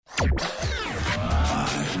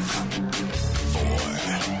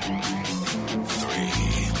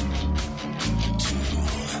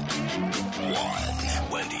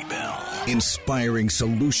Inspiring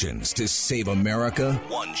solutions to save America,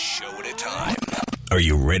 one show at a time. Are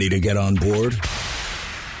you ready to get on board?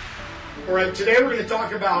 All right, today we're going to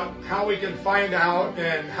talk about how we can find out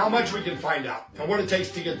and how much we can find out and what it takes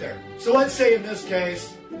to get there. So let's say in this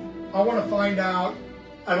case, I want to find out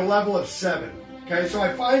at a level of 7. Okay, so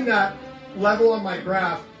I find that level on my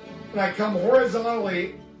graph and I come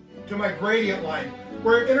horizontally to my gradient line.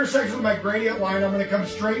 Where it intersects with my gradient line, I'm going to come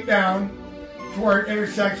straight down to where it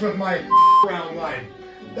intersects with my round line.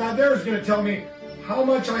 That there is going to tell me how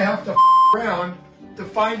much I have to around to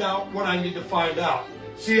find out what I need to find out.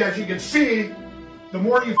 See, as you can see, the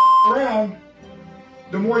more you around,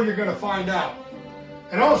 the more you're going to find out.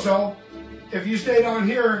 And also, if you stay down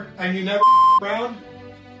here and you never around,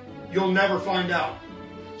 you'll never find out.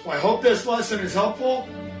 So I hope this lesson is helpful.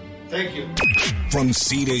 Thank you. From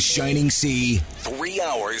sea to shining sea, 3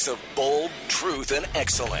 hours of bold truth and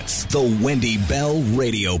excellence. The Wendy Bell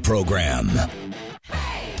Radio Program.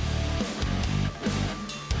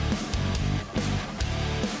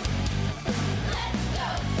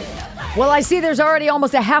 Well, I see there's already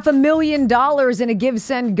almost $500,000 in a Give,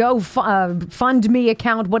 Send, Go fund me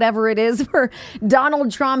account, whatever it is, for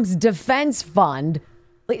Donald Trump's defense fund.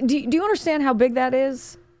 Do you understand how big that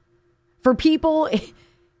is? For people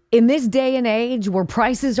in this day and age where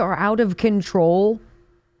prices are out of control,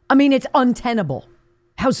 I mean, it's untenable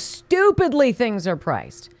how stupidly things are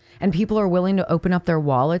priced. And people are willing to open up their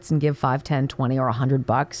wallets and give $5, $10, $20, or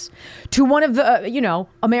 $100 to one of the,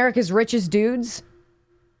 America's richest dudes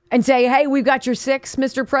and say, hey, we've got your 6,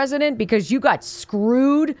 Mr. President, because you got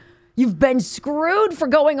screwed. You've been screwed for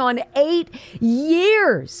going on 8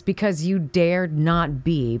 years because you dared not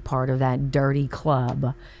be part of that dirty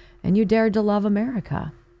club. And you dared to love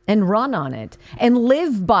America and run on it and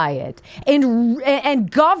live by it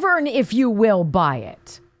and govern, if you will, by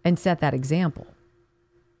it and set that example.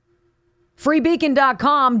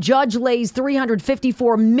 Freebeacon.com, judge lays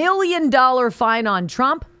 $354 million fine on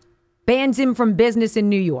Trump, bans him from business in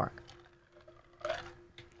New York.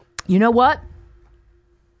 You know what?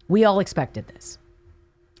 We all expected this.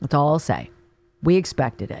 That's all I'll say. We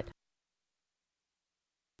expected it.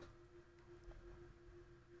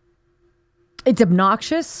 It's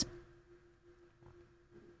obnoxious.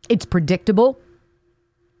 It's predictable.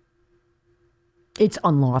 It's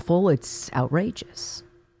unlawful. It's outrageous.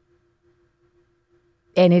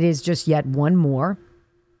 And it is just yet one more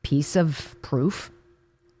piece of proof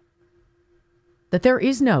that there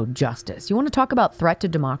is no justice. You want to talk about threat to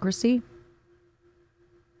democracy?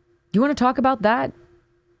 You want to talk about that?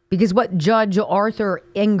 Because what Judge Arthur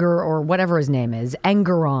or whatever his name is,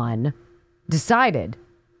 Engoran, decided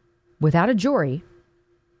without a jury,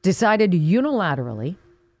 decided unilaterally,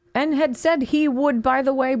 and had said he would, by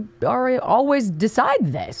the way, always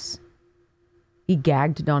decide this. He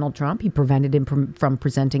gagged Donald Trump. He prevented him from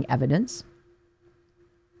presenting evidence.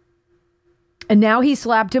 And now he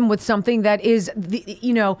slapped him with something that is, it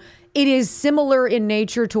is similar in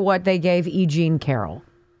nature to what they gave E. Jean Carroll,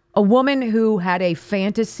 a woman who had a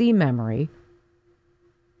fantasy memory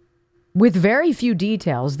with very few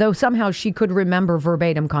details, though somehow she could remember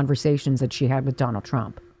verbatim conversations that she had with Donald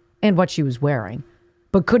Trump and what she was wearing,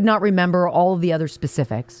 but could not remember all of the other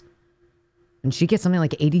specifics. And she gets something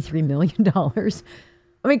like $83 million.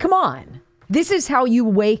 I mean, come on. This is how you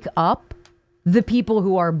wake up the people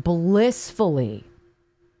who are blissfully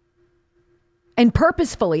and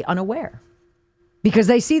purposefully unaware, because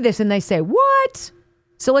they see this and they say, what?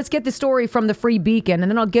 So let's get the story from the Free Beacon,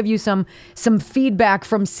 and then I'll give you some feedback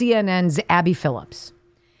from CNN's Abby Phillips.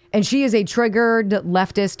 And she is a triggered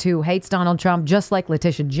leftist who hates Donald Trump, just like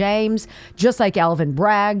Letitia James, just like Alvin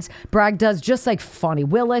Bragg does, just like Fonnie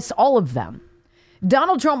Willis, all of them.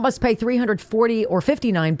 Donald Trump must pay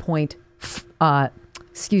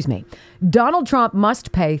Donald Trump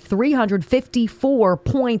must pay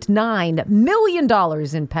 $354.9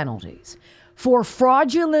 million in penalties for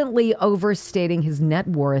fraudulently overstating his net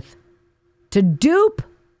worth to dupe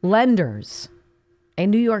lenders. A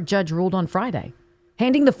New York judge ruled on Friday,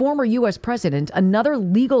 handing the former U.S. president another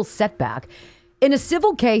legal setback in a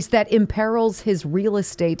civil case that imperils his real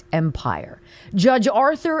estate empire. Judge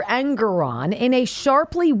Arthur Engoran, in a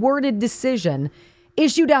sharply worded decision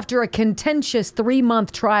issued after a contentious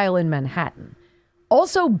 3-month trial in Manhattan,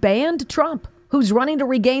 also banned Trump, who's running to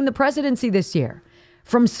regain the presidency this year,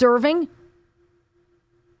 from serving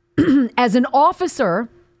as an officer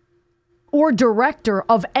or director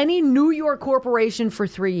of any New York corporation for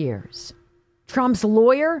 3 years. Trump's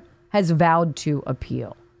lawyer has vowed to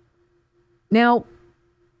appeal. Now,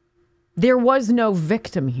 there was no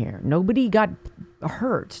victim here. Nobody got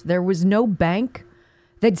hurt. There was no bank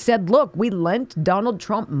that said, look, we lent Donald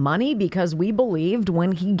Trump money because we believed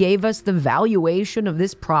when he gave us the valuation of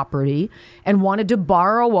this property and wanted to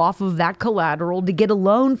borrow off of that collateral to get a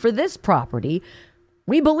loan for this property,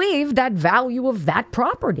 we believed that value of that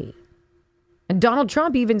property. And Donald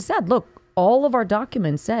Trump even said, look, all of our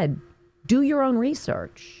documents said, do your own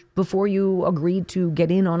research before you agreed to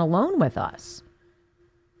get in on a loan with us.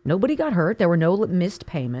 Nobody got hurt. There were no missed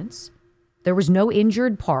payments. There was no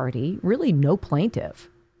injured party, really no plaintiff.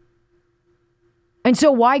 And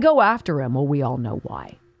so why go after him? Well, we all know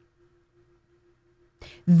why.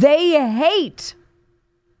 They hate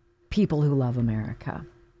people who love America.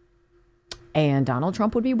 And Donald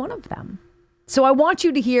Trump would be one of them. So I want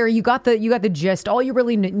you to hear, you got the gist. All you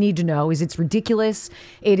really need to know is it's ridiculous.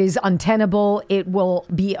 It is untenable. It'll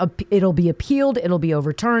be appealed. It'll be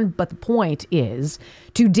overturned. But the point is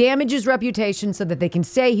to damage his reputation so that they can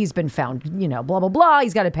say he's been found, blah, blah, blah.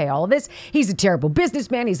 He's got to pay all of this. He's a terrible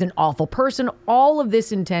businessman. He's an awful person. All of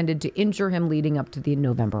this intended to injure him leading up to the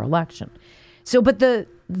November election. So, but the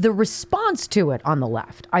response to it on the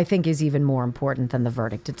left, I think, is even more important than the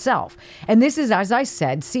verdict itself. And this is, as I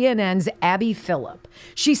said, CNN's Abby Phillip.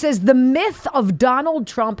 She says the myth of Donald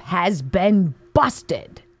Trump has been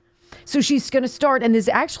busted. So she's going to start, and there's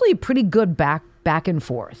actually a pretty good back and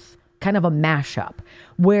forth, kind of a mashup,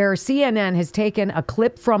 where CNN has taken a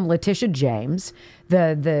clip from Letitia James,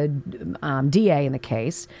 the DA in the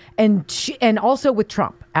case, and also with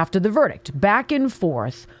Trump after the verdict, back and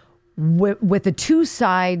forth, with the two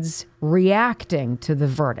sides reacting to the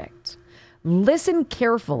verdict. Listen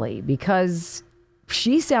carefully because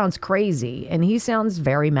she sounds crazy and he sounds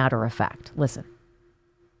very matter of fact. Listen.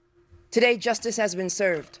 Today, justice has been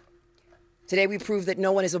served. Today, we prove that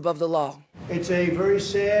no one is above the law. It's a very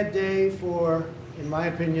sad day for, in my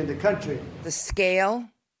opinion, the country. The scale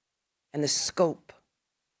and the scope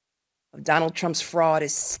of Donald Trump's fraud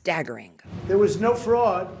is staggering. There was no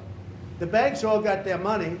fraud. The banks all got their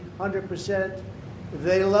money, 100%.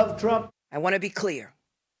 They love Trump. I want to be clear.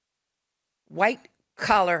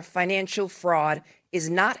 White-collar financial fraud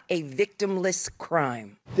is not a victimless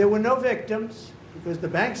crime. There were no victims because the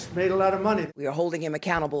banks made a lot of money. We are holding him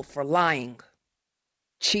accountable for lying,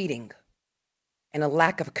 cheating, and a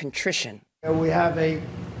lack of contrition. We have a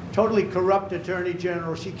totally corrupt attorney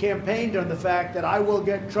general. She campaigned on the fact that I will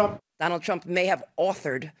get Trump. Donald Trump may have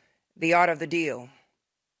authored the art of the deal,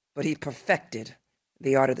 but he perfected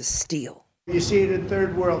the art of the steal. You see it in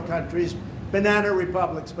third world countries, banana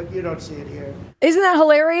republics, but you don't see it here. Isn't that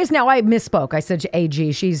hilarious? Now, I misspoke. I said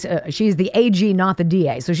AG. She's the AG, not the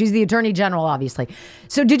DA. So she's the attorney general, obviously.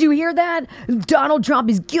 So did you hear that? Donald Trump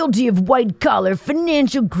is guilty of white-collar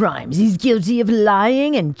financial crimes. He's guilty of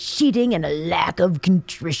lying and cheating and a lack of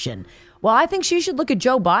contrition. Well, I think she should look at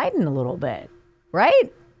Joe Biden a little bit,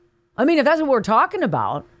 right? I mean, if that's what we're talking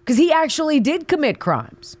about, because he actually did commit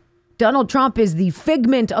crimes. Donald Trump is the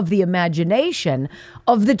figment of the imagination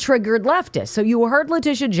of the triggered leftist. So you heard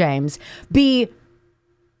Letitia James be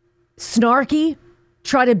snarky,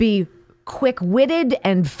 try to be quick-witted,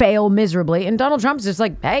 and fail miserably. And Donald Trump's just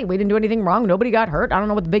like, hey, we didn't do anything wrong. Nobody got hurt. I don't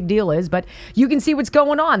know what the big deal is, but you can see what's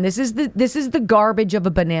going on. This is the garbage of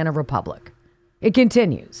a banana republic. It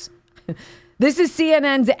continues. This is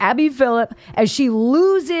CNN's Abby Phillip as she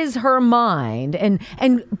loses her mind and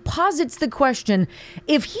posits the question,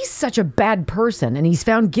 if he's such a bad person and he's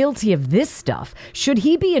found guilty of this stuff, should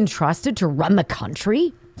he be entrusted to run the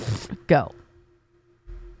country? Go.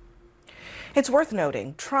 It's worth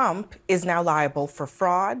noting, Trump is now liable for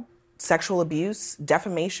fraud, sexual abuse,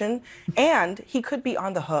 defamation, and he could be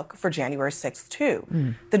on the hook for January 6th,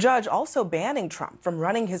 too. The judge also banning Trump from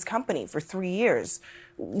running his company for 3 years,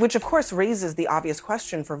 which of course raises the obvious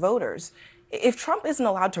question for voters. If Trump isn't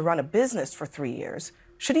allowed to run a business for 3 years,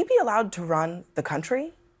 should he be allowed to run the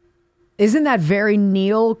country? Isn't that very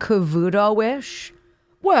Neil Cavuto-ish?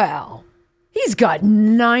 Well, he's got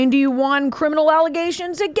 91 criminal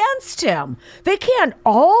allegations against him. They can't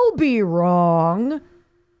all be wrong.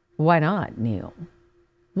 Why not, Neil?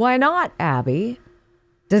 Why not, Abby?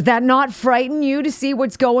 Does that not frighten you to see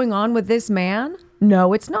what's going on with this man?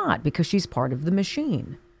 No, it's not, because she's part of the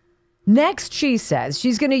machine. Next, she says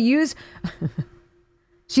she's going to use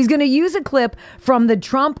a clip from the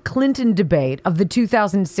Trump-Clinton debate of the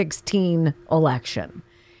 2016 election.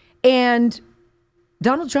 And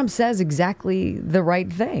Donald Trump says exactly the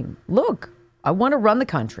right thing. Look, I want to run the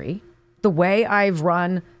country the way I've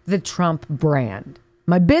run the Trump brand.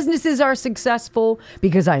 My businesses are successful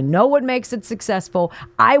because I know what makes it successful.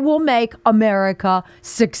 I will make America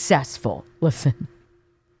successful. Listen.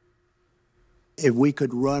 If we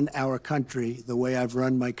could run our country the way I've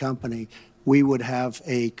run my company, we would have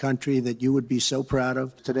a country that you would be so proud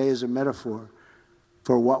of. Today is a metaphor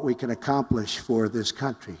for what we can accomplish for this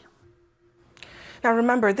country. Now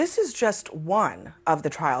remember, this is just one of the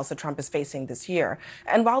trials that Trump is facing this year.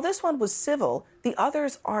 And while this one was civil, the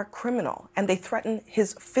others are criminal, and they threaten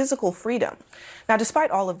his physical freedom. Now, despite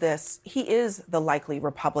all of this, he is the likely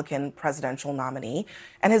Republican presidential nominee,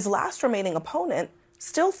 and his last remaining opponent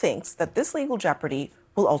still thinks that this legal jeopardy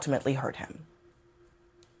will ultimately hurt him.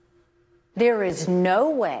 There is no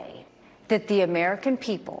way that the American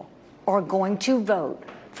people are going to vote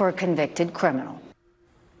for a convicted criminal.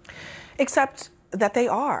 Except that they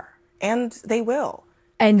are, and they will.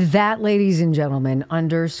 And that, ladies and gentlemen,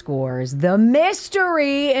 underscores the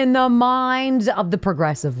mystery in the minds of the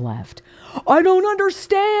progressive left. I don't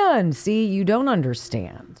understand. See, you don't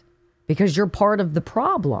understand because you're part of the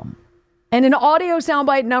problem. And in audio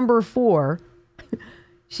soundbite number 4,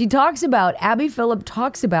 Abby Phillip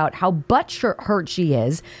talks about how butthurt she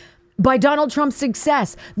is by Donald Trump's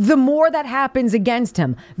success. The more that happens against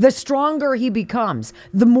him, the stronger he becomes,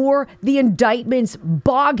 the more the indictments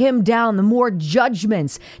bog him down, the more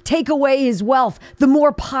judgments take away his wealth, the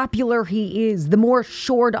more popular he is, the more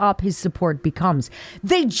shored up his support becomes.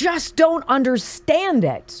 They just don't understand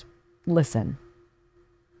it. Listen.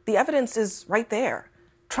 The evidence is right there.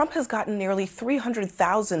 Trump has gotten nearly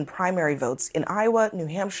 300,000 primary votes in Iowa, New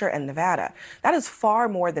Hampshire, and Nevada. That is far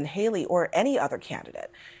more than Haley or any other candidate.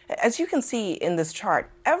 As you can see in this chart,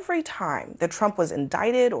 every time that Trump was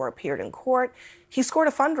indicted or appeared in court, he scored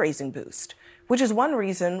a fundraising boost, which is one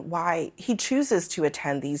reason why he chooses to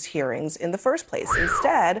attend these hearings in the first place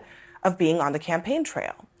instead of being on the campaign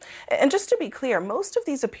trail. And just to be clear, most of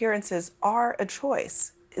these appearances are a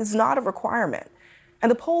choice, is not a requirement. And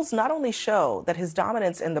the polls not only show that his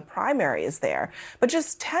dominance in the primary is there, but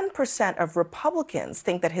just 10% of Republicans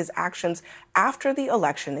think that his actions after the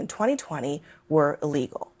election in 2020 were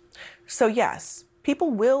illegal. So yes, people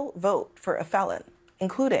will vote for a felon,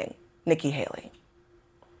 including Nikki Haley.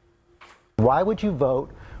 Why would you vote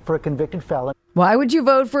for a convicted felon? Why would you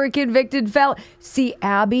vote for a convicted felon? See,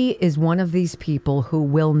 Abby is one of these people who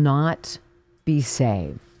will not be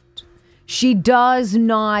saved. She does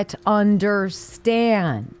not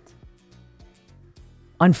understand.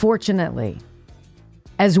 Unfortunately,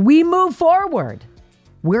 as we move forward,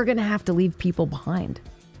 we're going to have to leave people behind.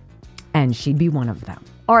 And she'd be one of them.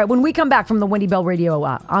 All right, when we come back from the Wendy Bell Radio,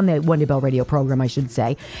 on the Wendy Bell Radio program, I should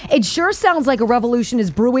say, it sure sounds like a revolution is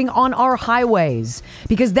brewing on our highways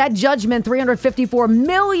because that judgment, $354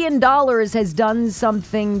 million, has done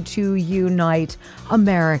something to unite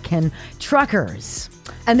American truckers.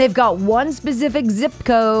 And they've got one specific zip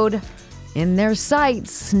code in their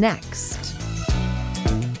sights. Next.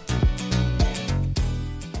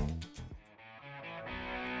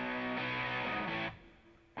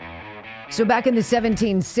 So back in the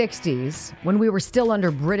 1760s, when we were still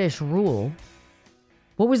under British rule,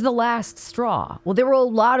 what was the last straw? Well, there were a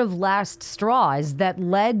lot of last straws that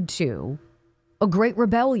led to a great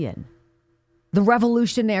rebellion, the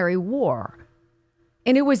Revolutionary War.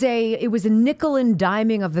 And it was a nickel and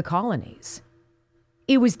diming of the colonies.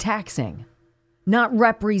 It was taxing, not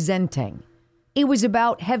representing. It was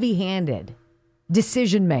about heavy-handed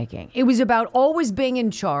decision-making. It was about always being in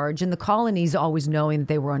charge and the colonies always knowing that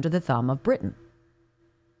they were under the thumb of Britain.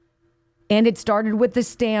 And it started with the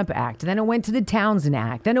Stamp Act. Then it went to the Townshend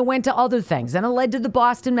Act. Then it went to other things. Then it led to the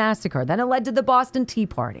Boston Massacre. Then it led to the Boston Tea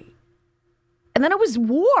Party. And then it was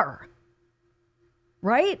war.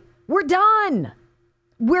 Right? We're done.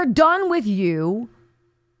 We're done with you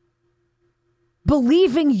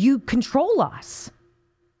believing you control us.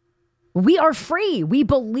 We are free. We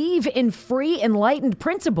believe in free, enlightened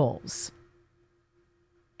principles.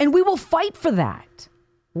 And we will fight for that.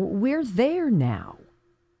 We're there now.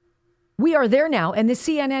 We are there now. And the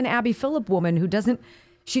CNN Abby Phillip woman who doesn't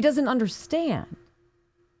understand.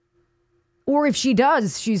 Or if she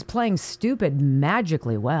does, she's playing stupid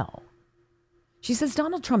magically well. She says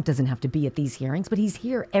Donald Trump doesn't have to be at these hearings, but he's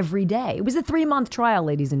here every day. It was a 3-month trial,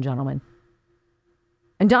 ladies and gentlemen.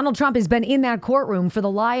 And Donald Trump has been in that courtroom for the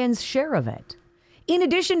lion's share of it. In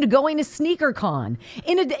addition to going to SneakerCon,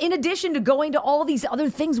 in addition to going to all these other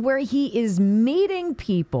things where he is meeting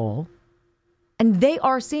people, and they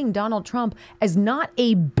are seeing Donald Trump as not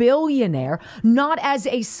a billionaire, not as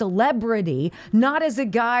a celebrity, not as a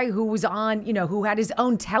guy who was on, who had his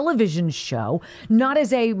own television show, not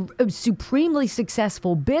as a supremely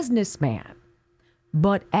successful businessman,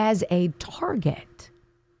 but as a target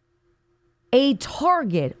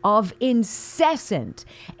of incessant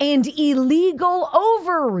and illegal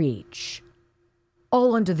overreach.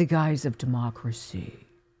 all under the guise of democracy.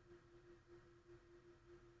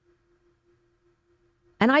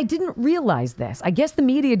 And I didn't realize this. I guess the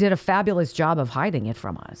media did a fabulous job of hiding it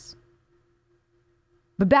from us.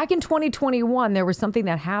 But back in 2021, there was something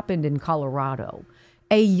that happened in Colorado.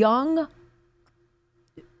 A young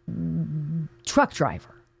truck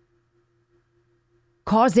driver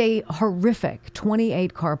caused a horrific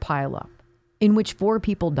 28-car pileup in which 4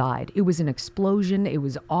 people died. It was an explosion. It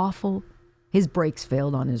was awful. His brakes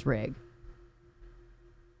failed on his rig.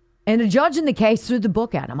 And a judge in the case threw the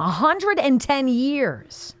book at him. 110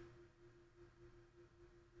 years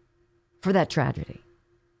for that tragedy.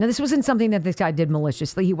 Now, this wasn't something that this guy did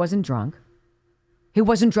maliciously. He wasn't drunk. He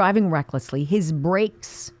wasn't driving recklessly. His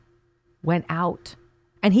brakes went out,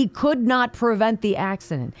 and he could not prevent the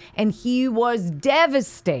accident. And he was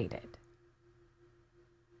devastated.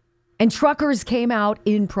 And truckers came out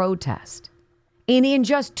in protest. And in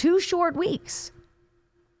just 2 short weeks,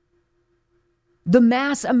 the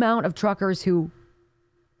mass amount of truckers who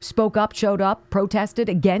spoke up, showed up, protested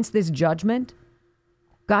against this judgment,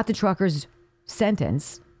 got the truckers'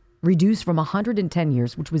 sentence reduced from 110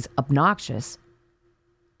 years, which was obnoxious,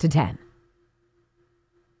 to 10.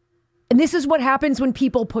 And this is what happens when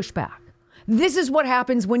people push back. This is what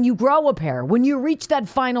happens when you grow a pair, when you reach that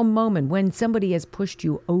final moment, when somebody has pushed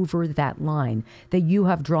you over that line that you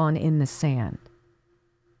have drawn in the sand.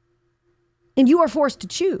 And you are forced to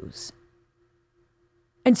choose.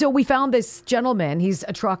 And so we found this gentleman. He's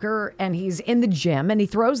a trucker and he's in the gym and he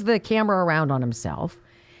throws the camera around on himself.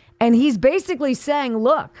 And he's basically saying,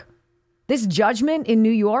 look, this judgment in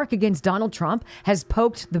New York against Donald Trump has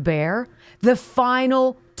poked the bear the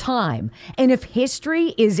final time. And if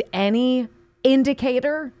history is any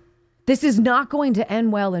indicator, this is not going to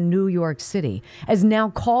end well in New York City, as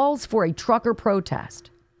now calls for a trucker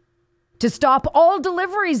protest to stop all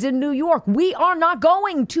deliveries in New York. We are not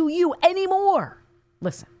going to you anymore.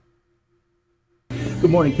 Listen. Good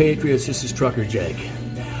morning, Patriots. This is Trucker Jake.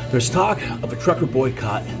 There's talk of a trucker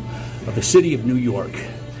boycott of the city of New York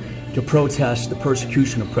to protest the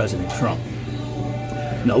persecution of President Trump.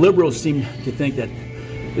 Now, liberals seem to think that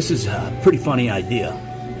this is a pretty funny idea.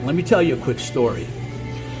 Let me tell you a quick story.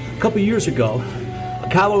 A couple years ago, a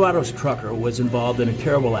Colorado trucker was involved in a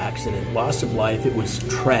terrible accident, loss of life. It was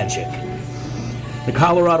tragic. The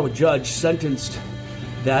Colorado judge sentenced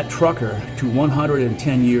that trucker to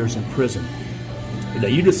 110 years in prison. Now,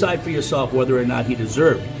 you decide for yourself whether or not he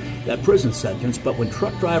deserved that prison sentence, but when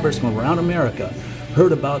truck drivers from around America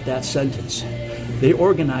heard about that sentence, they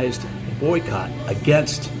organized a boycott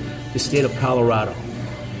against the state of Colorado.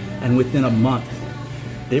 And within a month,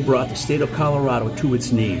 they brought the state of Colorado to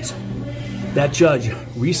its knees. That judge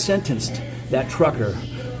resentenced that trucker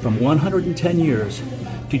from 110 years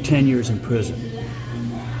to 10 years in prison.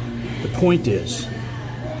 The point is,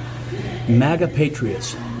 MAGA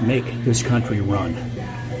patriots make this country run.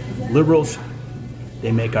 Liberals,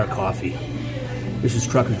 they make our coffee. This is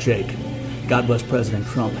Trucker Jake. God bless President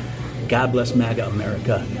Trump. God bless MAGA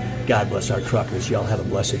America. God bless our truckers. Y'all have a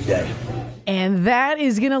blessed day. And that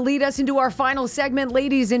is going to lead us into our final segment,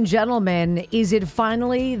 ladies and gentlemen. Is it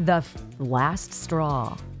finally the last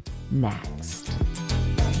straw? Next.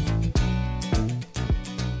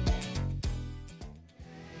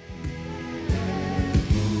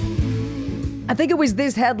 I think it was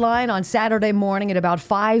this headline on Saturday morning at about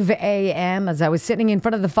 5 a.m. as I was sitting in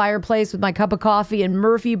front of the fireplace with my cup of coffee and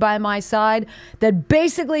Murphy by my side that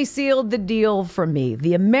basically sealed the deal for me.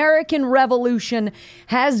 The American Revolution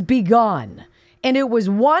has begun. And it was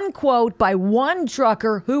one quote by one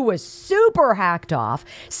trucker who was super hacked off,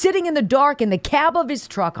 sitting in the dark in the cab of his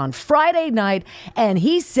truck on Friday night. And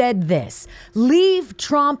he said this: leave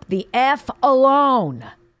Trump the F alone.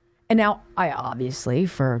 And now I obviously,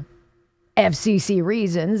 for FCC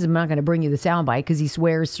reasons, I'm not going to bring you the soundbite because he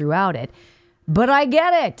swears throughout it. But I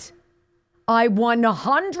get it. I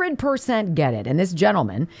 100% get it. And this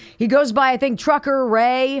gentleman, he goes by, I think, Trucker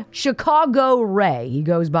Ray, Chicago Ray, he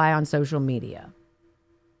goes by on social media.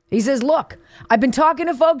 He says, look, I've been talking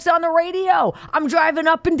to folks on the radio. I'm driving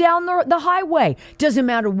up and down the highway. Doesn't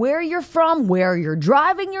matter where you're from, where you're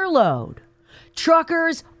driving your load.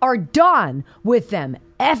 Truckers are done with them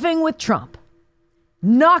effing with Trump.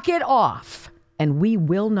 Knock it off. And we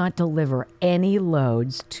will not deliver any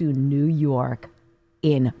loads to New York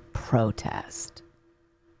in protest.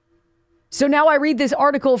 So now I read this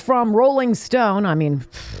article from Rolling Stone. I mean,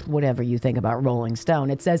 whatever you think about Rolling Stone.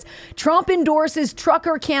 It says, Trump endorses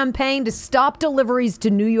trucker campaign to stop deliveries to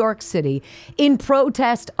New York City in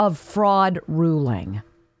protest of fraud ruling.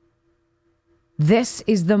 This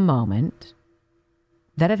is the moment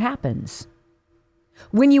that it happens.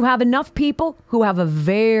 When you have enough people who have a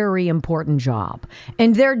very important job,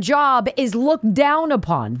 and their job is looked down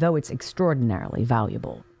upon, though it's extraordinarily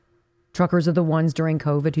valuable. Truckers are the ones during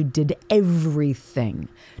COVID who did everything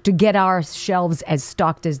to get our shelves as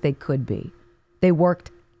stocked as they could be. They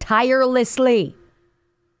worked tirelessly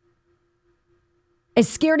as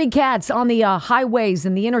scaredy cats on the highways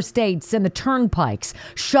and the interstates and the turnpikes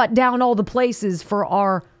shut down all the places for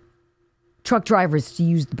our truck drivers to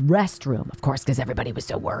use the restroom, of course, because everybody was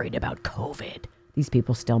so worried about COVID. These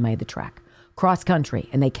people still made the trek cross country,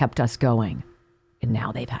 and they kept us going. And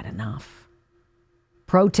now they've had enough.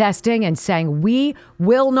 Protesting and saying, we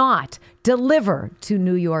will not deliver to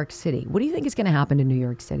New York City. What do you think is going to happen to New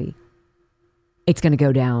York City? It's going to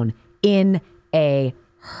go down in a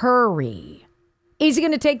hurry. Is it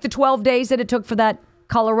going to take the 12 days that it took for that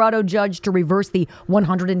Colorado judge to reverse the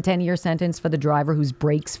 110-year sentence for the driver whose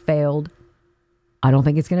brakes failed? I don't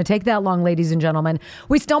think it's going to take that long, ladies and gentlemen.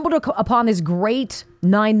 We stumbled upon this great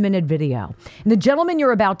 9-minute video. And the gentleman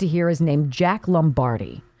you're about to hear is named Jack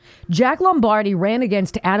Lombardi. Jack Lombardi ran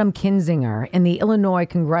against Adam Kinzinger in the Illinois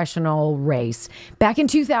congressional race back in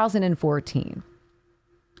 2014.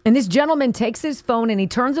 And this gentleman takes his phone and he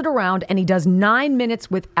turns it around and he does 9 minutes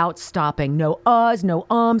without stopping. No uhs, no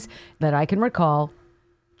ums that I can recall.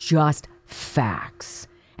 Just facts.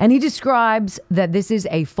 And he describes that this is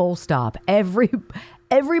a full stop.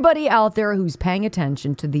 Everybody out there who's paying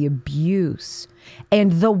attention to the abuse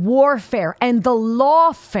and the warfare and the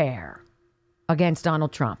lawfare against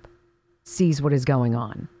Donald Trump sees what is going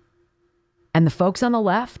on. And the folks on the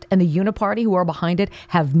left and the uniparty who are behind it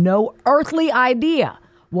have no earthly idea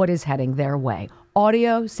what is heading their way.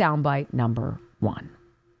 Audio soundbite number 1.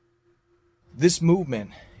 This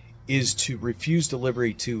movement is to refuse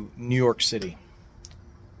delivery to New York City.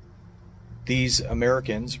 These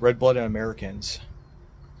Americans, red-blooded Americans,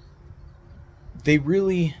 they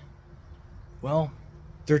really, well,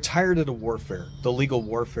 they're tired of the warfare, the legal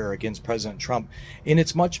warfare against President Trump, and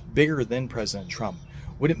it's much bigger than President Trump.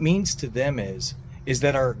 What it means to them is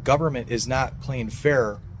that our government is not playing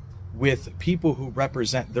fair with people who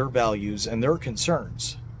represent their values and their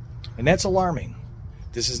concerns. And that's alarming.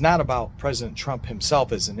 This is not about President Trump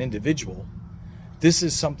himself as an individual. This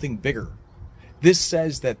is something bigger. This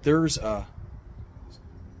says that there's a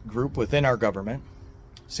group within our government,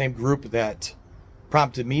 same group that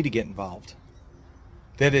prompted me to get involved,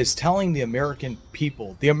 that is telling the American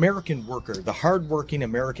people, the American worker, the hardworking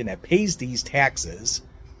American that pays these taxes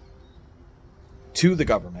to the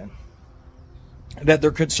government, that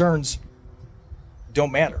their concerns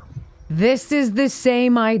don't matter. This is the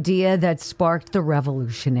same idea that sparked the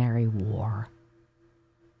Revolutionary War.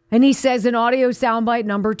 And he says in audio soundbite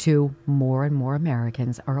number 2, more and more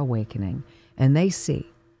Americans are awakening. And they see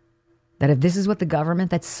that if this is what the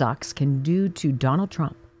government that sucks can do to Donald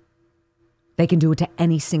Trump, they can do it to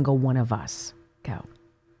any single one of us. Go.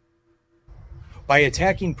 By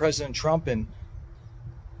attacking President Trump and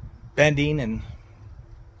bending and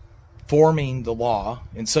forming the law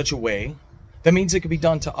in such a way, that means it could be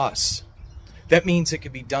done to us. That means it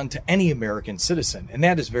could be done to any American citizen. And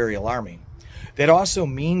that is very alarming. That also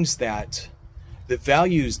means that the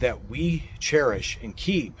values that we cherish and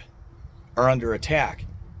keep are under attack.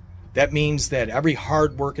 That means that every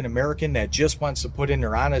hard-working American that just wants to put in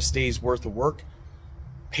their honest day's worth of work,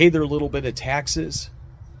 pay their little bit of taxes,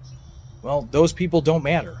 well, those people don't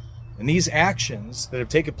matter. And these actions that have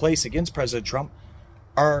taken place against President Trump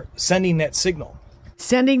are sending that signal.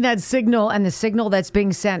 Sending that signal, and the signal that's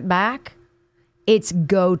being sent back, it's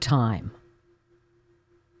go time.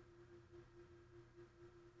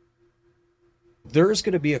 There's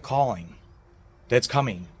going to be a calling that's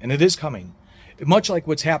coming, and it is coming. Much like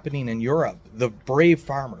what's happening in Europe, the brave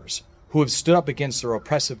farmers who have stood up against their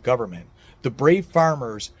oppressive government, the brave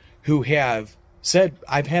farmers who have said,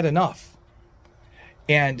 I've had enough.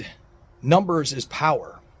 And numbers is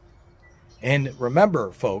power. And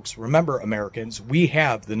remember, folks, remember, Americans, we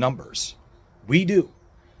have the numbers. We do.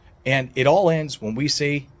 And it all ends when we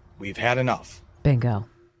say we've had enough. Bingo.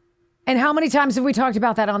 And how many times have we talked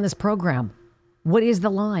about that on this program? What is the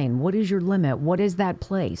line? What is your limit? What is that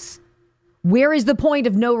place? Where is the point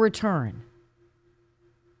of no return?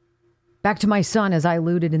 Back to my son, as I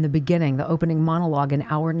alluded in the beginning, the opening monologue in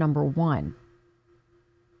hour number 1.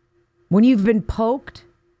 When you've been poked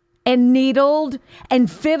and needled and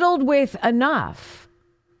fiddled with enough,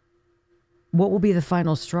 what will be the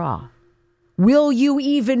final straw? Will you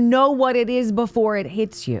even know what it is before it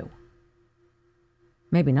hits you?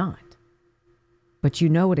 Maybe not. But you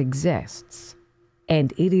know it exists.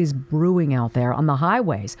 And it is brewing out there on the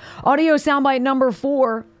highways. Audio soundbite number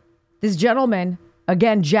 4. This gentleman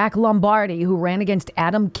Again, Jack Lombardi, who ran against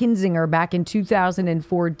Adam Kinzinger back in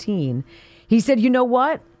 2014, he said, you know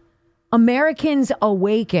what? Americans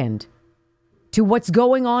awakened to what's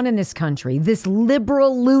going on in this country, this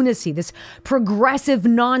liberal lunacy, this progressive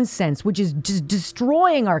nonsense, which is just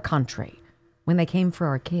destroying our country, when they came for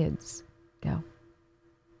our kids. Go.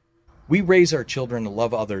 We raise our children to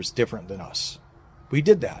love others different than us. We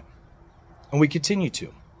did that, and we continue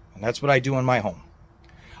to, and that's what I do in my home.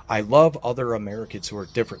 I love other Americans who are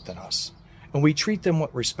different than us, and we treat them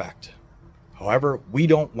with respect. However, we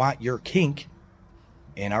don't want your kink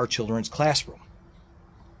in our children's classroom.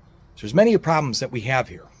 So there's many problems that we have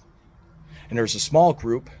here, and there's a small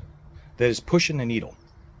group that is pushing the needle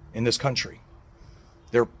in this country.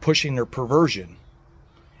 They're pushing their perversion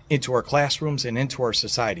into our classrooms and into our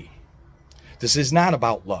society. This is not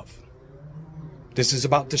about love. This is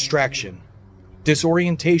about distraction,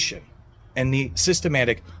 disorientation, and the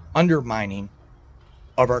systematic undermining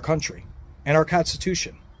of our country and our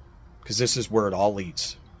Constitution, because this is where it all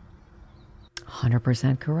leads.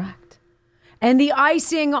 100% correct. And the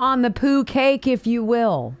icing on the poo cake, if you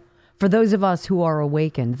will, for those of us who are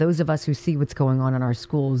awakened, those of us who see what's going on in our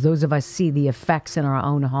schools, those of us see the effects in our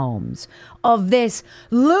own homes of this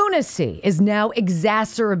lunacy is now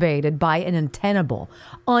exacerbated by an untenable,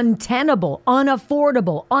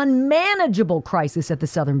 unaffordable, unmanageable crisis at the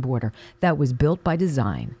southern border that was built by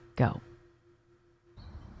design. Go.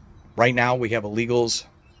 Right now, we have illegals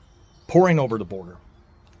pouring over the border.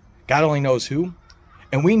 God only knows who.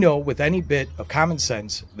 And we know with any bit of common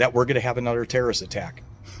sense that we're going to have another terrorist attack.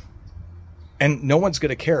 And no one's going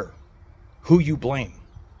to care who you blame,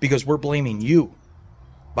 because we're blaming you,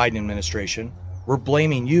 Biden administration. We're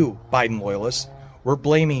blaming you, Biden loyalists. We're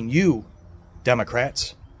blaming you,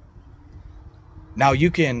 Democrats. Now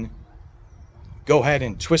you can go ahead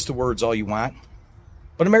and twist the words all you want,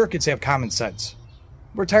 but Americans have common sense.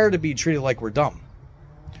 We're tired of being treated like we're dumb.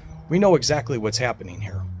 We know exactly what's happening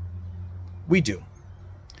here. We do.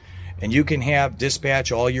 And you can have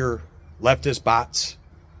dispatch all your leftist bots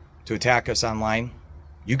to attack us online.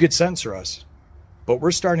 You could censor us, but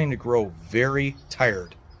we're starting to grow very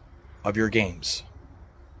tired of your games.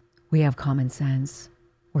 We have common sense.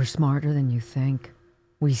 We're smarter than you think.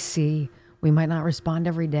 We see. We might not respond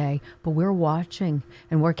every day, but we're watching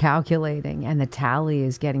and we're calculating, and the tally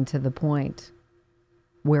is getting to the point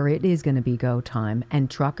where it is going to be go time. And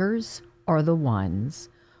truckers are the ones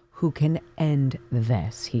who can end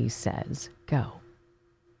this, he says. Go.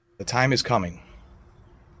 The time is coming.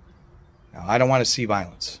 Now, I don't want to see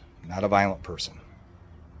violence. I'm not a violent person.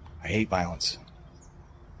 I hate violence.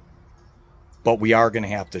 But we are going to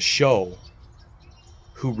have to show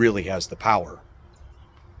who really has the power.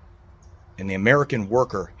 And the American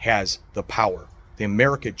worker has the power. The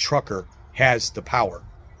American trucker has the power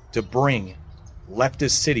to bring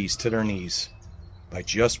leftist cities to their knees by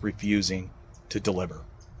just refusing to deliver.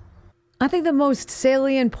 I think the most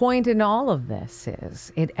salient point in all of this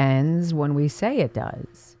is it ends when we say it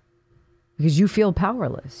does. Because you feel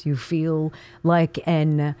powerless. You feel like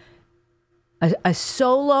a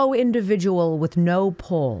solo individual with no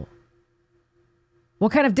pull.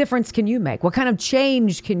 What kind of difference can you make? What kind of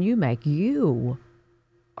change can you make? You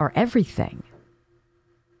are everything.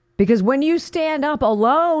 Because when you stand up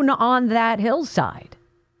alone on that hillside,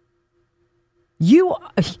 you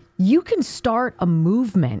can start a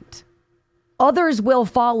movement. Others will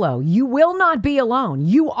follow. You will not be alone.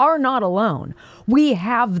 You are not alone. We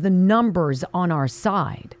have the numbers on our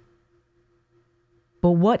side.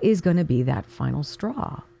 But what is going to be that final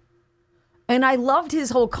straw? And I loved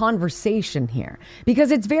his whole conversation here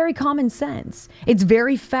because it's very common sense. It's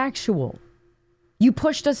very factual. You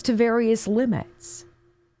pushed us to various limits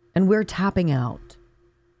and we're tapping out.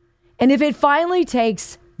 And if it finally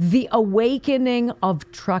takes the awakening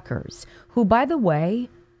of truckers, who, by the way,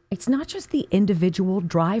 it's not just the individual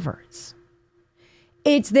drivers.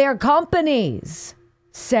 It's their companies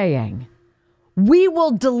saying, we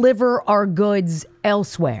will deliver our goods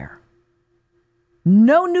elsewhere.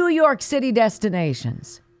 No New York City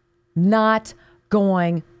destinations. Not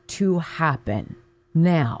going to happen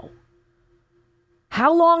now.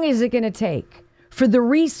 How long is it going to take for the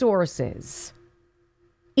resources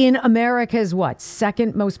in America's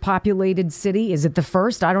second most populated city? Is it the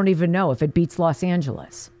first? I don't even know if it beats Los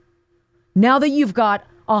Angeles. Now that you've got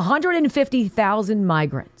 150,000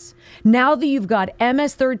 migrants, now that you've got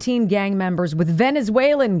MS-13 gang members with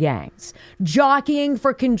Venezuelan gangs jockeying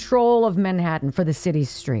for control of Manhattan, for the city's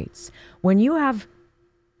streets, when you have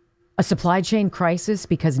a supply chain crisis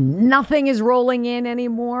because nothing is rolling in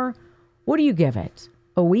anymore, what do you give it?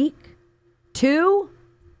 A week? 2?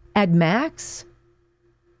 At max?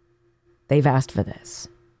 They've asked for this.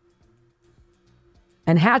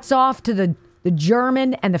 And hats off to the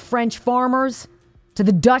German and the French farmers, to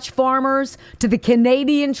the Dutch farmers, to the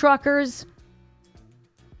Canadian truckers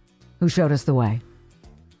who showed us the way.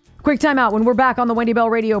 Quick time out. When we're back on the Wendy Bell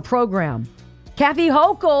Radio program, Kathy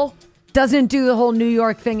Hochul doesn't do the whole New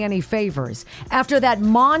York thing any favors. After that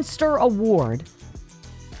monster award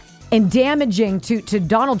and damaging to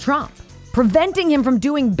Donald Trump, preventing him from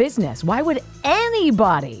doing business. Why would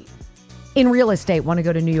anybody in real estate want to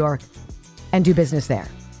go to New York and do business there?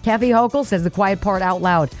 Kathy Hochul says the quiet part out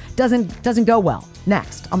loud doesn't go well.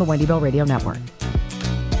 Next on the Wendy Bell Radio Network.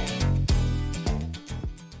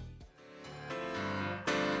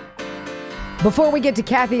 Before we get to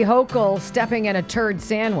Kathy Hochul stepping in a turd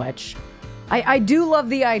sandwich, I do love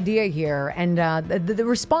the idea here and the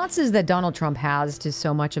responses that Donald Trump has to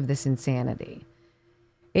so much of this insanity.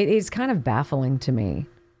 It is kind of baffling to me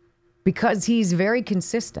because he's very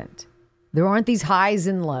consistent. There aren't these highs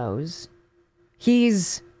and lows.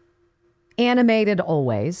 He's animated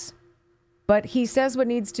always, but he says what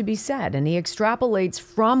needs to be said and he extrapolates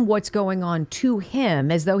from what's going on to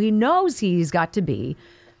him as though he knows he's got to be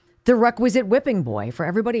the requisite whipping boy for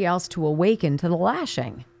everybody else to awaken to the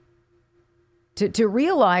lashing. To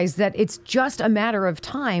realize that it's just a matter of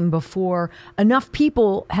time before enough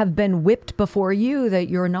people have been whipped before you that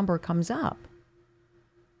your number comes up.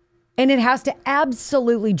 And it has to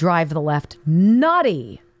absolutely drive the left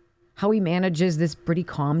nutty how he manages this pretty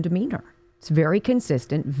calm demeanor. It's very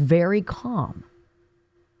consistent, very calm.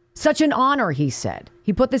 Such an honor, he said.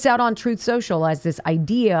 He put this out on Truth Social as this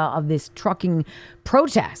idea of this trucking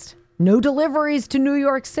protest. No deliveries to New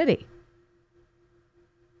York City.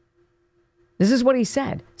 This is what he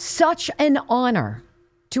said. Such an honor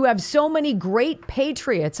to have so many great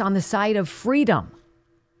patriots on the side of freedom.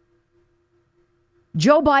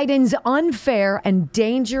 Joe Biden's unfair and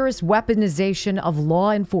dangerous weaponization of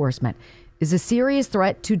law enforcement is a serious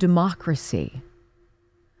threat to democracy.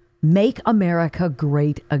 Make America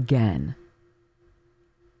great again.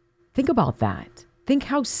 Think about that. Think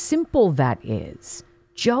how simple that is.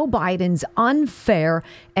 Joe Biden's unfair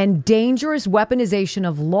and dangerous weaponization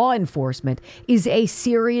of law enforcement is a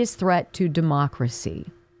serious threat to democracy.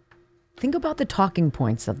 Think about the talking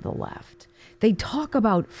points of the left. They talk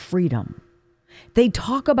about freedom. They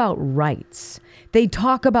talk about rights. They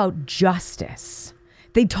talk about justice.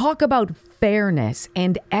 They talk about fairness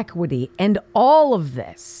and equity and all of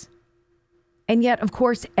this. And yet, of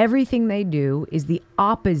course, everything they do is the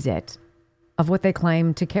opposite of what they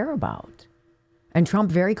claim to care about. And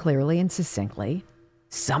Trump very clearly and succinctly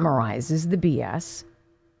summarizes the BS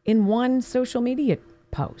in one social media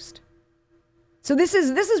post. So this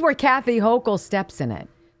is where Kathy Hochul steps in it.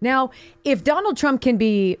 Now, if Donald Trump can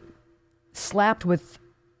be slapped with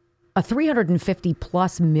a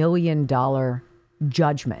 $350+ million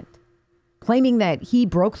judgment, claiming that he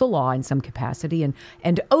broke the law in some capacity and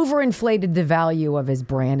overinflated the value of his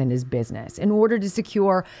brand and his business in order to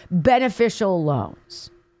secure beneficial loans,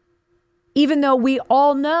 even though we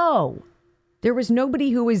all know there was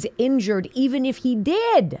nobody who was injured, even if he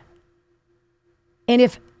did. And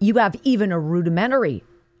if you have even a rudimentary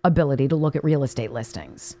ability to look at real estate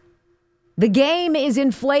listings, the game is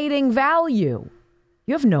inflating value.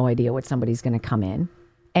 You have no idea what somebody's going to come in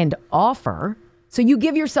and offer. So you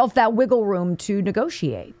give yourself that wiggle room to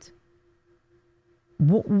negotiate.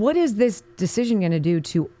 What is this decision going to do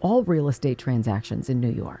to all real estate transactions in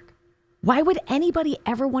New York? Why would anybody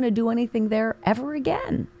ever want to do anything there ever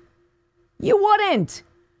again? You wouldn't.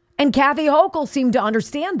 And Kathy Hochul seemed to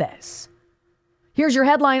understand this. Here's your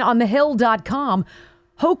headline on thehill.com.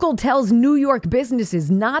 Hochul tells New York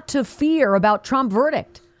businesses not to fear about Trump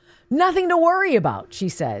verdict. Nothing to worry about, she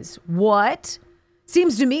says. What?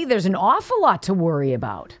 Seems to me there's an awful lot to worry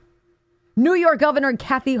about. New York Governor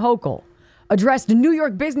Kathy Hochul addressed New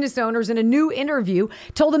York business owners in a new interview,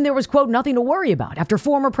 told them there was, quote, nothing to worry about after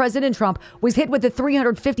former President Trump was hit with a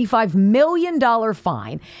 $355 million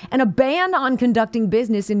fine and a ban on conducting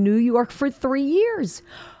business in New York for 3 years.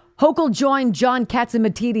 Hochul joined John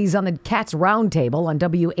Katsimatidis on the Katz Roundtable on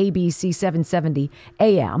WABC 770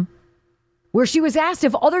 AM, where she was asked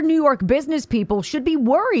if other New York business people should be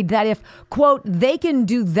worried that if, quote, they can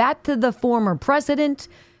do that to the former president,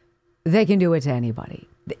 they can do it to anybody.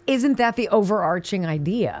 Isn't that the overarching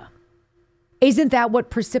idea? Isn't that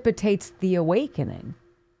what precipitates the awakening?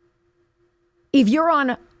 If you're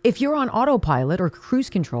on autopilot or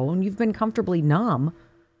cruise control and you've been comfortably numb,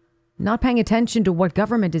 not paying attention to what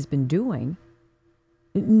government has been doing,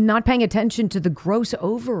 not paying attention to the gross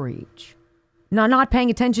overreach, not paying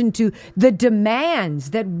attention to the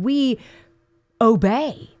demands that we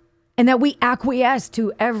obey and that we acquiesce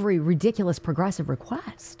to every ridiculous progressive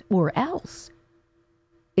request, or else.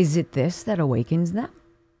 Is it this that awakens them?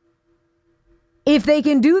 If they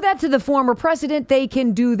can do that to the former president, they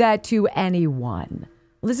can do that to anyone.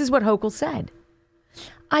 Well, this is what Hochul said.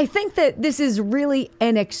 I think that this is really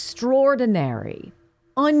an extraordinary,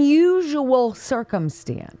 unusual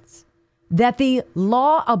circumstance that the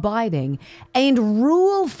law-abiding and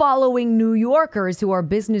rule-following New Yorkers who are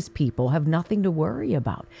business people have nothing to worry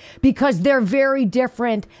about because they're very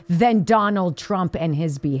different than Donald Trump and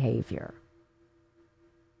his behavior.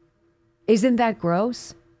 Isn't that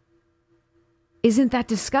gross? Isn't that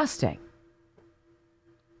disgusting?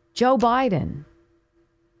 Joe Biden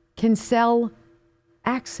can sell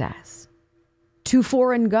access to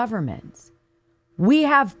foreign governments. We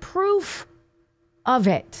have proof of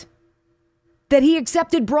it, that he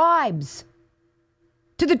accepted bribes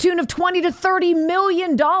to the tune of $20 to $30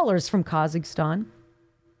 million from Kazakhstan,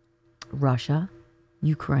 Russia,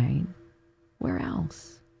 Ukraine, where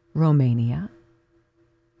else? Romania.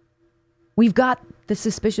 We've got the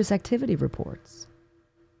suspicious activity reports.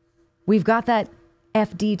 We've got that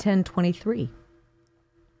FD 1023.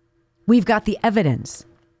 We've got the evidence.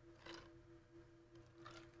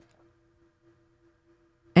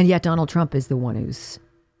 And yet Donald Trump is the one who's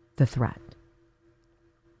the threat.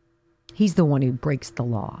 He's the one who breaks the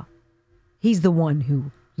law. He's the one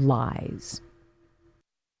who lies.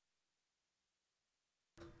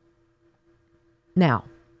 Now,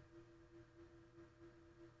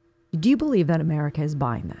 do you believe that America is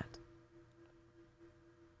buying that?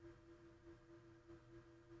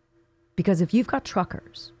 Because if you've got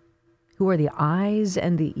truckers who are the eyes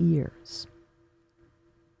and the ears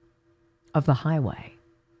of the highway,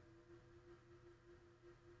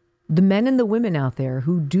 the men and the women out there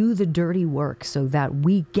who do the dirty work so that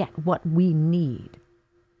we get what we need,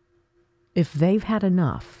 if they've had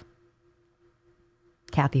enough,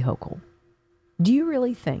 Kathy Hochul, do you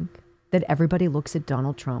really think that everybody looks at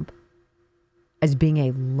Donald Trump as being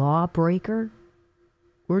a lawbreaker?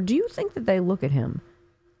 Or do you think that they look at him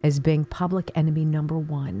as being public enemy number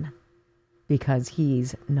one because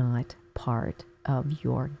he's not part of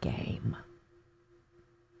your game?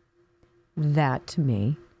 That, to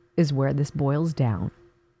me, is where this boils down.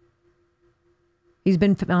 He's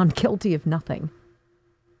been found guilty of nothing.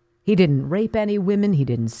 He didn't rape any women. He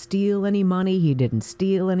didn't steal any money. He didn't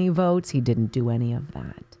steal any votes. He didn't do any of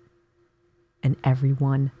that. And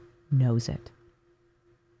everyone knows it.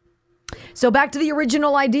 So back to the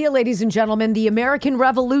original idea, ladies and gentlemen. The American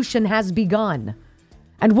Revolution has begun.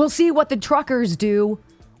 And we'll see what the truckers do.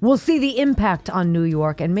 We'll see the impact on New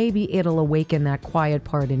York. And maybe it'll awaken that quiet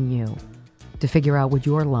part in you to figure out what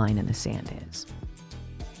your line in the sand is.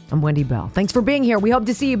 I'm Wendy Bell. Thanks for being here. We hope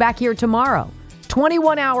to see you back here tomorrow,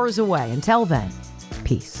 21 hours away. Until then,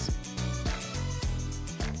 peace.